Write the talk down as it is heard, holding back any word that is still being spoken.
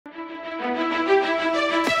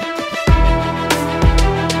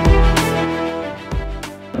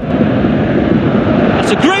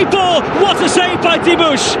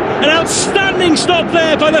Dibush. An outstanding stop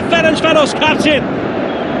there by the Ferencváros captain.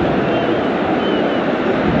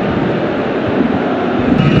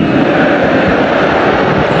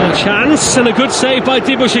 No chance, and a good save by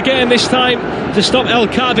Dibush again this time to stop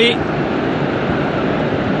Elkabi.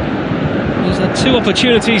 He's had two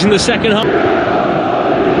opportunities in the second half.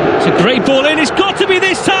 It's a great ball in, it's got to be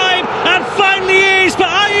this time, and finally is for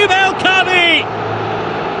Aviv Elkabi.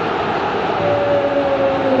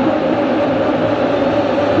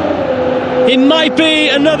 It might be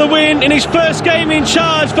another win in his first game in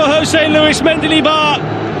charge for Jose Luis Mendilibar,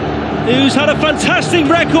 who's had a fantastic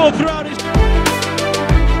record throughout his...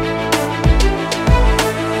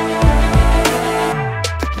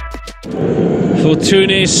 For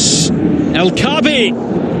Tunis, Elkabi,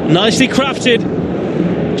 nicely crafted,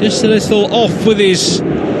 just a little off with his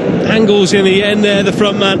angles in the end there, the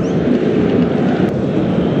front man.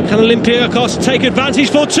 Can Olympiacos take advantage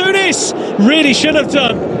for Tunis? Really should have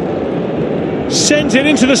done. Sent it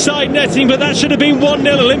into the side netting, but that should have been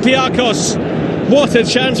 1-0 Olympiacos. What a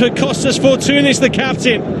chance for Costas Fortounis, the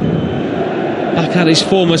captain. Back at his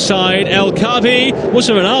former side, Elkabi. Was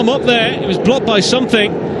there an arm up there? It was blocked by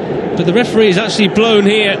something, but the referee is actually blown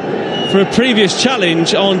here for a previous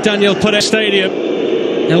challenge on Daniel Perez Stadium.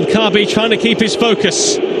 Elkabi trying to keep his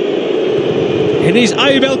focus. It is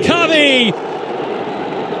Aviv Elkabi.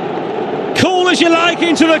 Cool as you like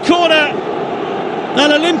into the corner.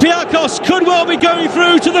 And Olympiacos could well be going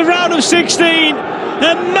through to the round of 16.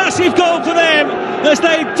 A massive goal for them as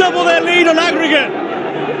they double their lead on aggregate.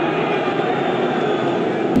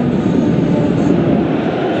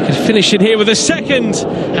 They could finish it here with a second,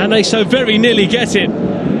 and they so very nearly get it.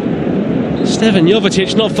 Stevan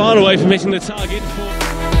Jovetic not far away from hitting the target.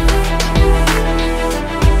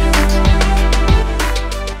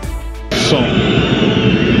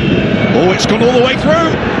 Oh, it's gone all the way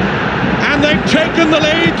through. And they've taken the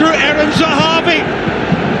lead through Eren Zahavi.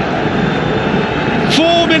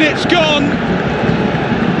 4 minutes gone,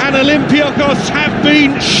 and Olympiacos have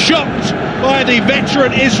been shocked by the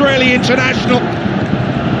veteran Israeli international.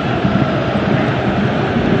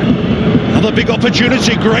 Another big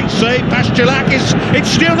opportunity, great save, Pastelakis. It's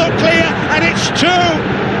still not clear, and it's 2.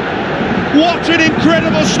 What an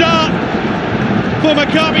incredible start for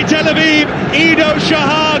Maccabi Tel Aviv. Ido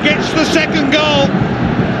Shahar gets the second goal.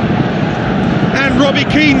 And Robbie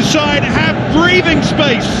Keane's side have breathing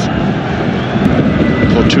space.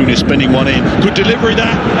 Fortuna spinning one in. Good delivery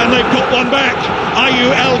that, and they've got one back.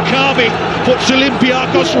 Aviv Elkabi puts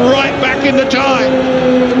Olympiacos right back in the tie.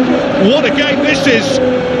 What a game this is.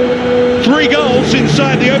 3 goals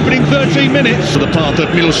inside the opening 13 minutes. The path of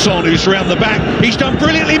Milson, who's round the back. He's done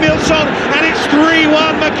brilliantly, Milson, and it's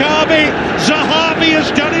 3-1 Maccabi. Zahavi has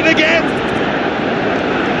done it again.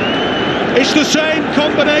 It's the same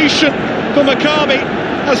combination for Maccabi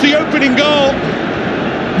as the opening goal.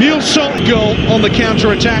 Milson goal on the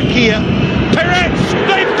counter-attack here. Perez,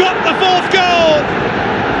 they've got the 4th goal.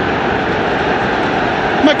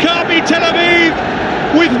 Maccabi Tel Aviv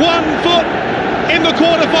with 1 foot in the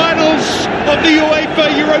quarter-finals of the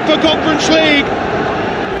UEFA Europa Conference League.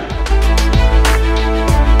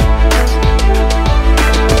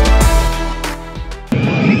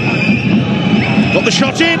 Got the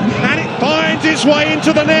shot in, and it finds its way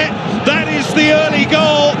into the net. That is the early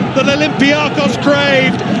goal that Olympiacos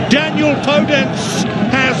craved. Daniel Podence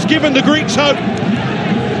has given the Greeks hope.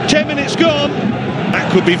 10 minutes gone.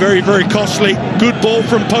 That could be very, very costly. Good ball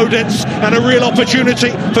from Podence, and a real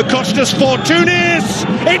opportunity for Costas Fortounis.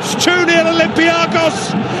 It's 2-0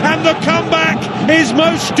 Olympiacos, and the comeback is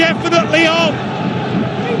most definitely on.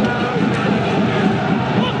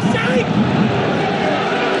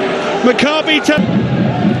 Maccabi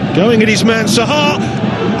going at his man Sahar.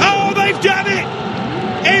 Oh, they've done it!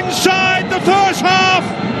 Inside the first half,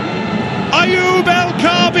 Aviv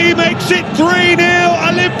Elkabi makes it 3-0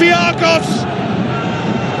 Olympiacos.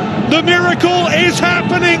 The miracle is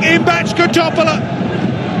happening in Bachkatopola.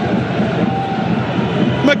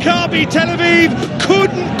 Maccabi Tel Aviv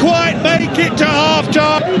couldn't quite make it to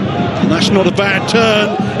half-time. And that's not a bad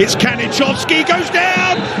turn. It's Kanichovsky, goes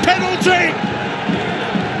down, penalty!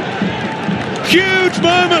 Huge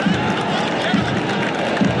moment.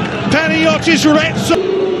 Panagiotis Retsa.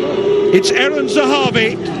 It's Eren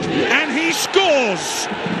Zahavi, and he scores.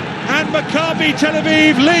 And Maccabi Tel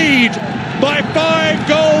Aviv lead by 5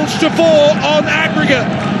 goals to 4 on aggregate.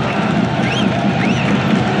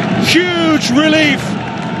 Huge relief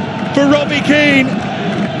for Robbie Keane,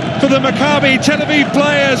 for the Maccabi Tel Aviv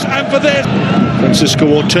players, and for this. Francisco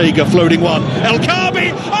Ortega floating one.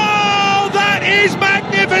 Elkabi. Oh, that is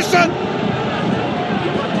magnificent.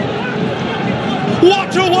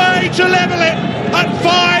 What a way to level it! at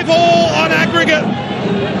 5-5 on aggregate.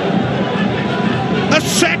 A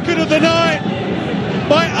second of the night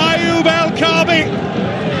by Ayoub El-Kabi,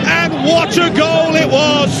 and what a goal it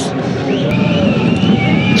was.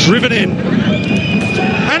 Driven in,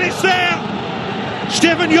 and it's there.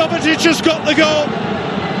 Stefan Jovetic has got the goal.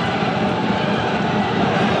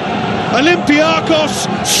 Olympiacos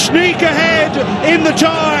sneak ahead in the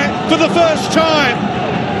tie for the first time.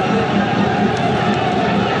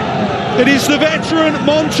 It is the veteran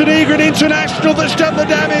Montenegrin international that's done the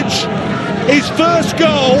damage. His first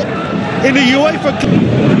goal in the UEFA Cup.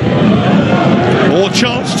 More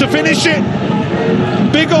chance to finish it.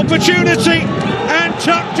 Big opportunity, and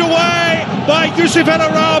tucked away by Yusuf El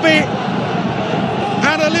Arabi.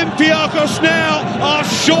 And Olympiacos now are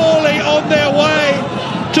surely on their way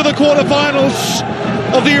to the quarterfinals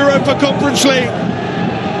of the Europa Conference League.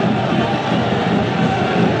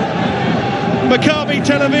 Maccabi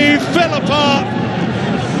Tel Aviv fell apart,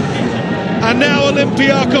 and now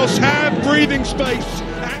Olympiacos have breathing space.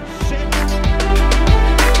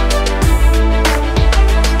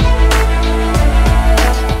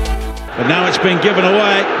 But now it's been given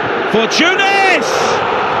away for Tunis!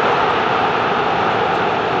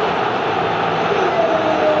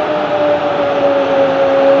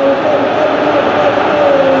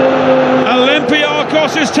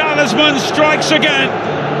 Olympiacos' talisman strikes again.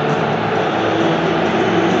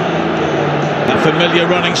 A familiar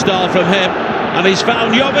running style from him, and he's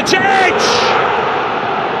found Jovetic!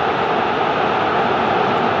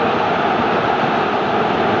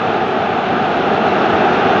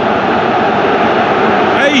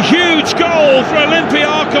 A huge goal for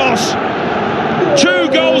Olympiacos. 2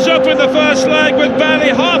 goals up in the first leg with barely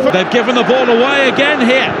half. They've given the ball away again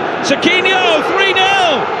here. Sakino,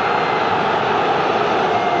 3-0.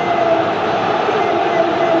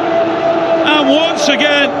 And once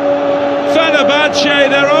again, Fenerbahçe,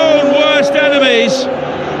 their own worst enemies.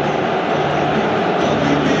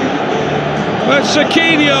 But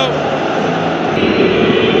Sakino,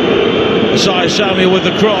 Isaiah Samuel with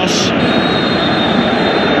the cross.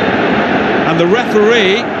 And the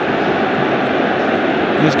referee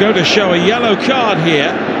is going to show a yellow card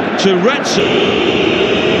here to Retzel.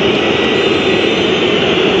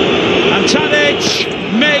 And Tadic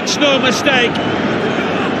makes no mistake.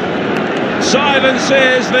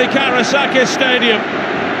 Silences the Karasakis Stadium.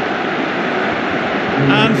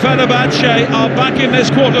 And Fenerbahçe are back in this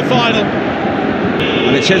quarter-final.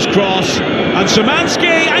 And it's his cross. And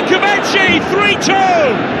Szymanski and Kovacic,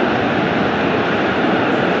 3-2!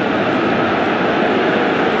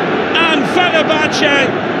 Fenerbahçe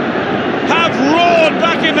have roared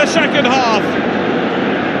back in the second half.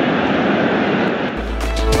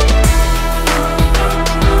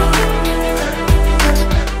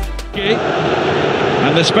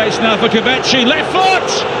 And the space now for Kovacic, left foot!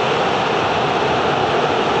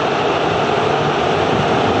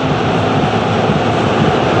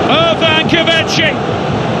 Irfan Kovacic,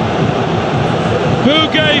 who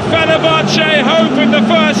gave Fenerbahçe hope in the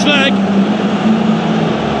first leg,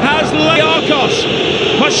 has Olympiacos.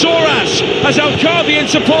 Masouras has El-Kabi in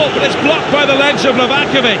support, but it's blocked by the legs of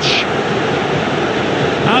Lovakovic.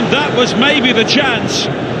 And that was maybe the chance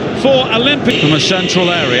for Olympic from a central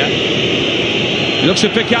area. He looks to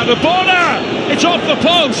pick out the border. It's off the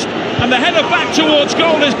post, and the header back towards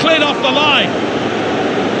goal is cleared off the line.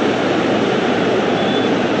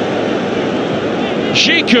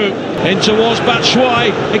 Shiku in towards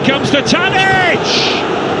Batshuayi. It comes to Tadic.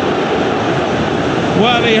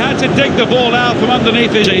 Well, he had to dig the ball out from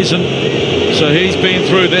underneath his season, so he's been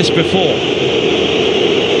through this before.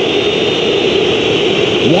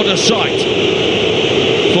 What a sight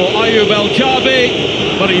for Ayoub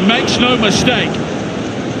El-Kabi, but he makes no mistake.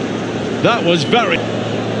 That was very...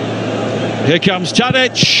 Here comes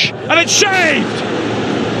Tadic, and it's saved!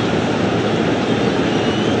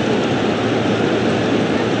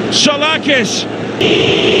 Solakis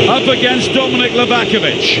up against Dominik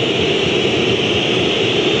Lovakovic.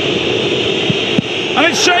 And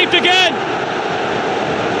it's saved again!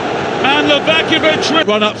 And Lovakovic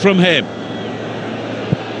run up from him.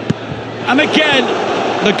 And again,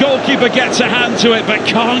 the goalkeeper gets a hand to it, but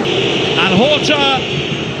can't. And Horta,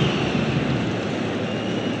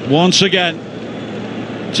 once again,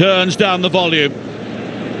 turns down the volume.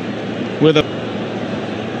 With a...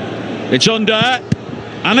 It's under.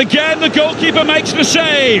 And again, the goalkeeper makes the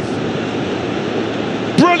save.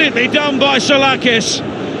 Brilliantly done by Solakis.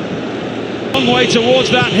 Long way towards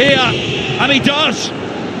that here, and he does.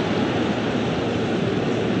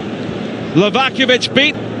 Lovakovic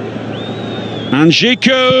beat. And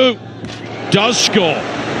Zico does score.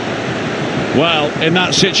 Well, in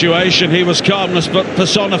that situation, he was calmness but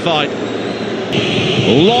personified.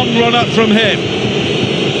 Long run up from him.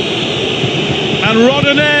 And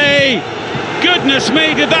Rodinei! Goodness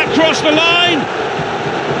me, did that cross the line?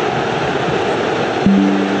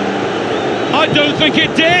 I don't think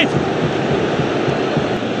it did.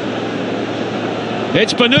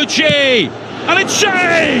 It's Bonucci, and it's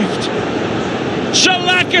saved!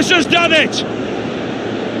 Salakis has done it!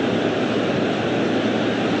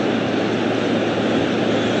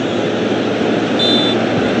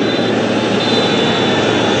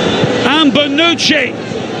 And Bonucci,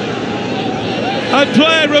 a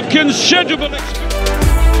player of considerable experience.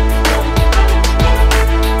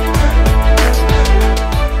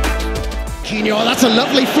 That's a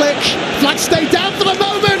lovely flick. Flag stayed down for the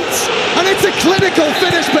moment, and it's a clinical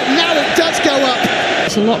finish, but now it does go up.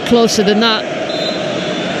 It's a lot closer than that.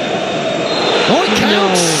 Oh, it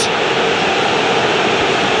counts.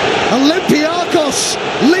 No. Olympiacos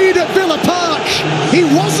lead at Villa Park. He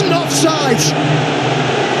wasn't offside.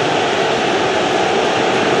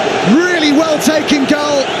 Really well taken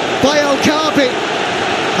goal by Maccabi,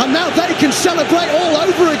 and now they can celebrate all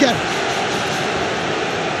over again.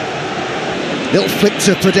 Little flick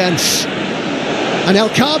to Prudence, and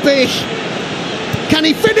Maccabi, can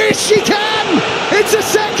he finish? He can! It's a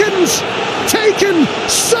second, taken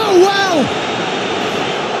so well.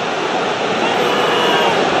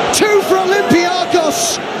 2 for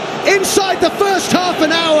Olympiacos inside the first half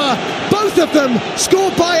an hour. Both of them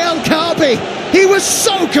scored by Maccabi. He was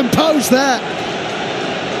so composed there.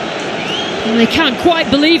 And they can't quite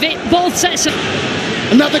believe it. Ball sets up.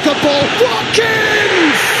 Another good ball.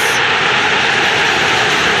 Watkins!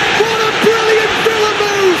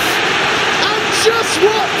 Just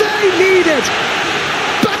what they needed.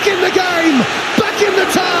 Back in the game, back in the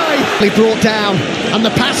tie. He brought down, and the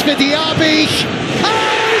pass for Diaby.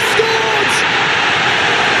 Oh, he scored!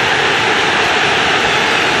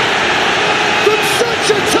 From such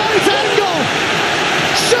a tight angle.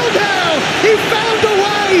 Somehow he found a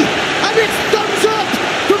way, and it's thumbs up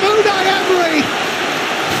from Unai Emery.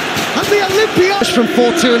 And the Olympiacos from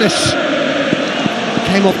Fortunis.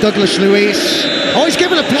 Came off Douglas Luiz. Oh, he's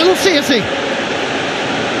given a penalty, has he?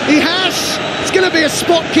 He has. It's going to be a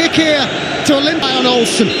spot kick here to Olympiacos.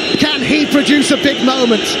 Olsen. Can he produce a big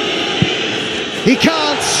moment? He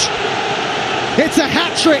can't. It's a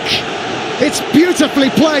hat-trick. It's beautifully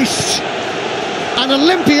placed. And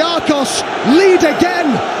Olympiacos lead again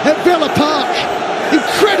at Villa Park.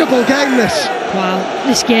 Incredible game, this. Wow,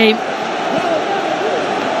 this game.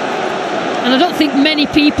 And I don't think many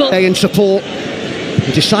people... In support.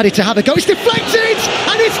 He decided to have a go. It's deflected,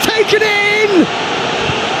 and it's taken in!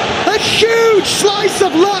 A huge slice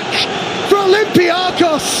of luck for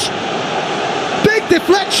Olympiacos. Big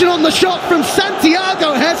deflection on the shot from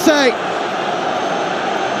Santiago Hesse.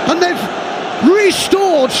 And they've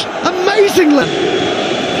restored amazingly.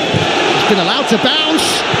 He's been allowed to bounce.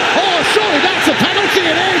 Oh, surely that's a penalty,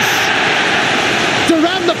 it is.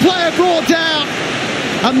 Duran, the player, brought down.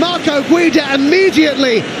 And Marco Guida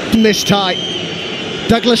immediately in this tight.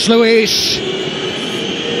 Douglas Luiz.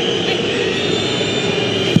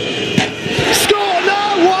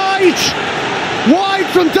 Wide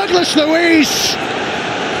from Douglas Luiz.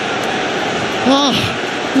 Oh,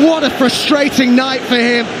 what a frustrating night for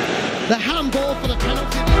him. The handball for the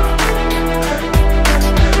penalty.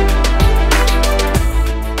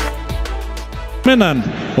 Μέναν.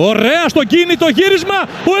 Ωραία στο κίνητο γύρισμα.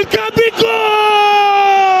 Ο Maccabi γκολ!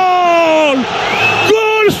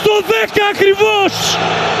 Γκολ στο 10 ακριβώς.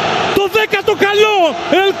 Το 10 το καλό.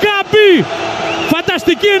 Maccabi.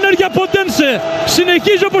 Φανταστική ενέργεια Ποντένσε.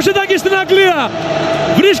 Συνεχίζει όπως ήταν και στην Αγγλία.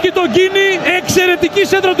 Βρίσκει τον Κίνη. Εξαιρετική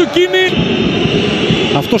σέντρα του Κίνη.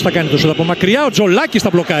 Αυτός θα κάνει το σούτ από μακριά. Ο Τζολάκης θα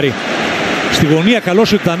μπλοκάρει. Στη γωνία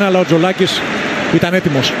καλός ήταν, αλλά ο Τζολάκης ήταν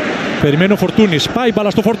έτοιμος. Περιμένει ο Φορτούνης. Πάει μπάλα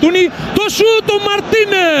στο Φορτούνη. Το σούτ ο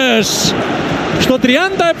Μαρτίνες. Στο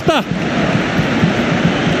 37.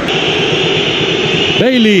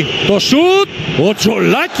 Μπέιλι. Το σούτ. Ο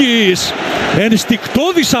Τζολάκης.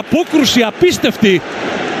 Ενστικτώδης απόκρουση απίστευτη.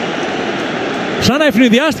 Σαν να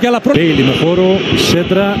ευνηδιάστηκε, αλλά πρώτα. Μπέιλι με χώρο,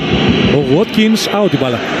 σέντρα, ο Watkins, out η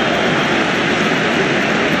μπάλα.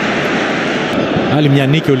 Άλλη μια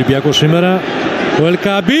νίκη ο Ολυμπιακός σήμερα. Ο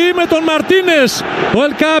Maccabi με τον Μαρτίνες. Ο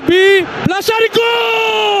Maccabi, πλασάρι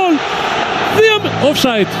γκολ!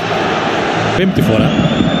 Offside. Πέμπτη φορά.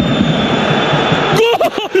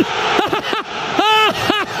 Γκολ!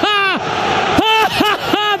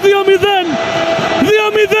 2-0!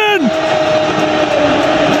 2-0!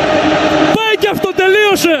 Πάει και αυτό,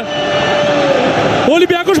 τελείωσε! Ο Ο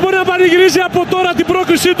Ολυμπιακός μπορεί να πανηγυρίζει από τώρα την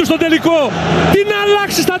πρόκρισή του στο τελικό. Τι να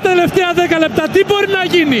αλλάξει στα τελευταία 10 λεπτά, τι μπορεί να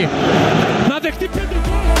γίνει. Να δεχτεί κεντρικό.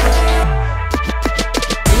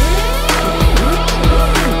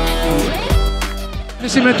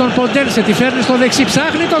 Με τον Ποντένσε τη φέρνει στο δεξί,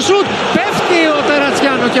 ψάχνει το σουτ, πέφτει ο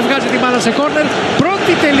Τερατσιάνο και βγάζει την μπάλα σε κόρνερ.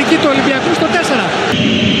 Πρώτη τελική του Ολυμπιακού στο 4.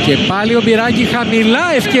 Και πάλι ο Μπιράγκη χαμηλά,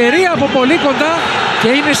 ευκαιρία από πολύ κοντά και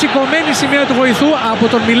είναι σηκωμένη η σημαία του βοηθού από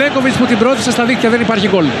τον Μιλέκοβιτς που την πρόθεσε στα δίκτυα, δεν υπάρχει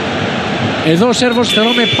γκολ. Εδώ ο Σέρβος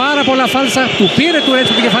θεωρώ με πάρα πολλά φάλσα, του πήρε του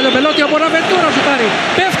έτσι την κεφαλή ο Μπελότη, από Ραβεντούρα σου πάρει.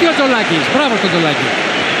 Πέφτει ο Τζολάκης, μπράβο στον Τζολάκη.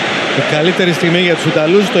 Η καλύτερη στιγμή για τους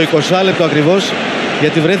Ιταλούς, το 20 λεπτό ακριβώς,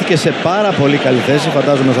 γιατί βρέθηκε σε πάρα πολύ καλή θέση.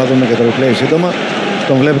 Φαντάζομαι θα δούμε και το replay σύντομα.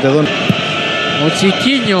 Τον βλέπετε εδώ. Ο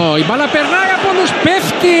Τσικίνιο, η μπάλα περνάει από όλους,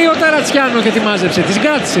 πέφτει ο Τερατσιάνο και τη μάζεψε, τη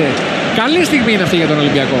κράτησε. Καλή στιγμή είναι αυτή για τον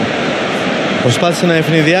Ολυμπιακό. Προσπάθησε να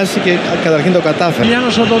ευνηδιάσει και καταρχήν το κατάφερε.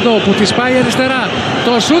 Λιάνος ο Ντοντό που τη πάει αριστερά.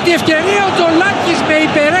 Το σούτ, η ευκαιρία, ο Τζολάκης με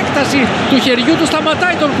υπερέκταση του χεριού του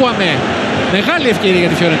σταματάει τον Κουαμέ. Μεγάλη ευκαιρία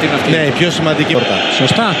για τη Φιωρεντίνα αυτή. Ναι, η πιο σημαντική πόρτα.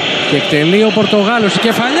 Σωστά. Και εκτελεί ο Πορτογάλος. Η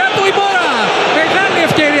κεφαλιά του η Μπόρα. Μεγάλη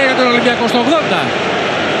ευκαιρία για τον Ολυμπιακό στο 80.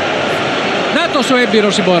 Νάτος ο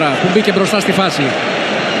έμπειρος η Μπόρα που μπήκε μπροστά στη φάση.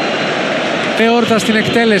 Εόρτα στην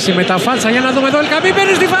εκτέλεση με τα φάλτσα. Για να δούμε εδώ. Ελκαμπή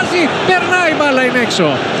μπαίνει στη φάση. Περνάει η μπάλα, είναι έξω.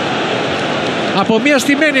 Από μια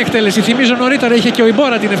στημένη εκτέλεση. Θυμίζω νωρίτερα είχε και ο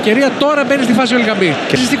Ιμπόρα την ευκαιρία. Τώρα μπαίνει στη φάση ο Ελκαμπή.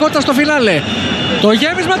 Και συστικότητα στο φινάλε. Το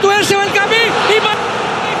γέμισμα του έρσε ο Ελκαμπή. Η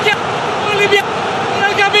Ολυμπιακό.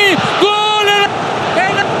 Ελκαμπή. Γκολ.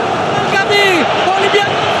 Ένα Ελκαμπή. Ο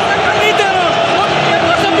Ολυμπιακός ήταν καλύτερος. Ο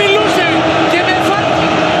Ολυμπιακός απειλούσε. Και με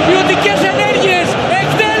ποιοτικές ενέργειες.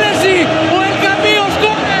 Εκτέλεση. Ο Ελκαμπή ο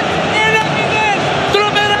σκόρερ. 1-0.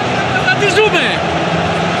 Τρομερά να τη ζούμε.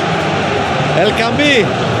 Ελκαμπή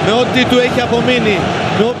με ό,τι του έχει απομείνει.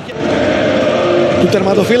 Του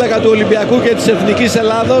τερματοφύλακα του Ολυμπιακού και της Εθνικής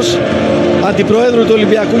Ελλάδος, αντιπροέδρου του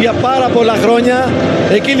Ολυμπιακού για πάρα πολλά χρόνια.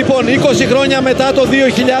 Εκεί λοιπόν 20 χρόνια μετά το 2004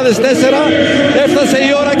 έφτασε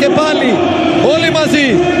η ώρα και πάλι όλοι μαζί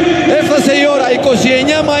έφτασε η ώρα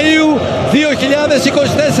 29 Μαΐου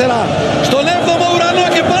 2024 στον 7ο ουρανό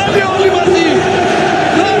και πάλι όλοι μαζί.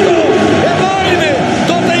 Εδώ είναι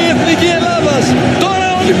τότε η Εθνική Ελλάδας, τώρα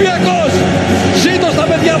ο Ολυμπιακός. Ζήτω στα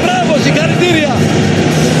παιδιά, μπράβο, συγχαρητήρια.